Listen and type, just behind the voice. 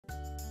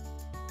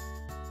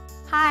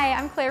Hi,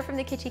 I'm Claire from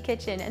the Kitschy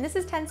Kitchen, and this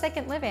is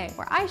 10-Second Living,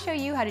 where I show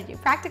you how to do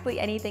practically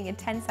anything in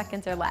 10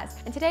 seconds or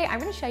less. And today I'm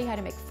going to show you how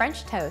to make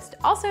French toast,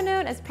 also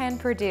known as pan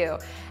perdu.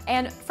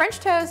 And French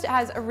toast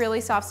has a really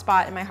soft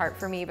spot in my heart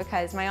for me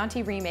because my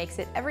auntie remakes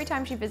it every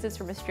time she visits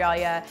from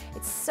Australia.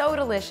 It's so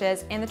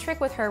delicious, and the trick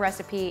with her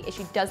recipe is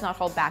she does not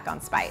hold back on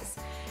spice.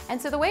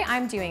 And so the way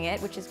I'm doing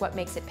it, which is what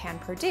makes it pan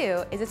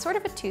perdu, is it's sort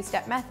of a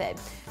two-step method.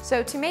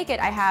 So to make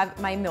it, I have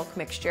my milk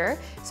mixture.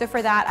 So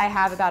for that, I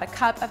have about a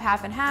cup of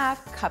half and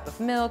half, cup of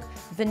milk,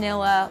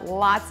 vanilla,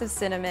 lots of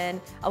cinnamon,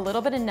 a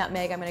little bit of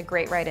nutmeg, I'm gonna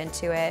grate right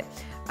into it,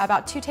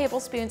 about 2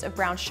 tablespoons of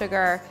brown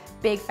sugar,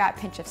 big fat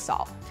pinch of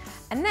salt.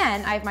 And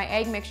then I have my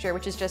egg mixture,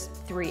 which is just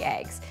 3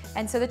 eggs.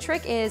 And so the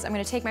trick is I'm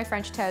gonna take my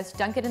French toast,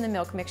 dunk it in the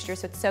milk mixture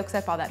so it soaks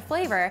up all that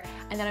flavor,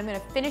 and then I'm gonna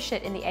finish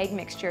it in the egg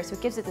mixture so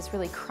it gives it this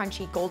really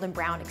crunchy golden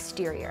brown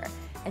exterior.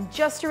 And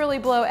just to really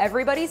blow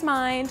everybody's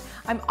mind,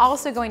 I'm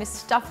also going to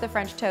stuff the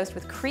French toast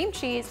with cream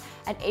cheese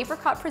and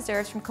apricot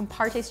preserves from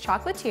Comparte's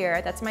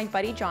Chocolatier. That's my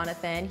buddy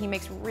Jonathan. He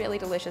makes really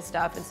delicious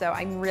stuff, and so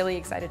I'm really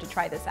excited to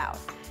try this out.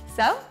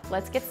 So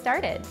let's get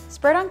started.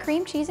 Spread on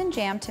cream cheese and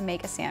jam to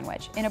make a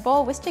sandwich. In a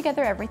bowl, whisk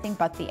together everything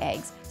but the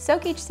eggs.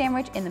 Soak each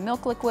sandwich in the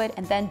milk liquid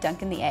and then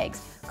dunk in the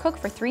eggs. Cook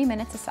for 3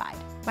 minutes aside.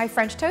 My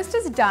French toast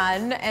is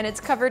done, and it's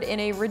covered in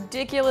a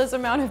ridiculous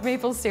amount of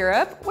maple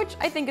syrup, which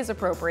I think is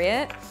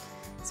appropriate.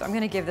 So I'm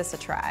gonna give this a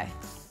try.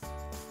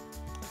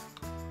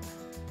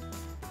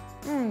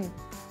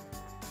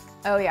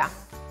 Oh yeah,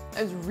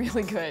 it was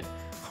really good.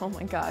 Oh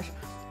my gosh.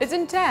 It's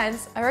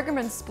intense. I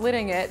recommend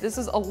splitting it. This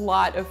is a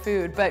lot of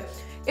food, but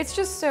it's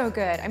just so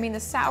good. I mean, the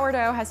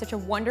sourdough has such a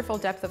wonderful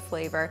depth of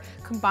flavor,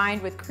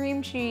 combined with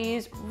cream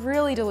cheese,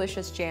 really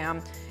delicious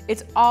jam.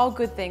 It's all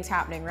good things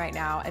happening right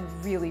now and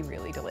really,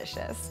 really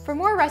delicious. For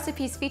more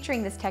recipes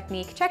featuring this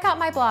technique, check out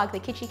my blog,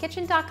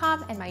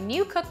 thekitschykitchen.com, and my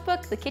new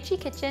cookbook, The Kitschy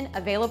Kitchen,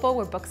 available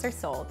where books are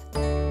sold.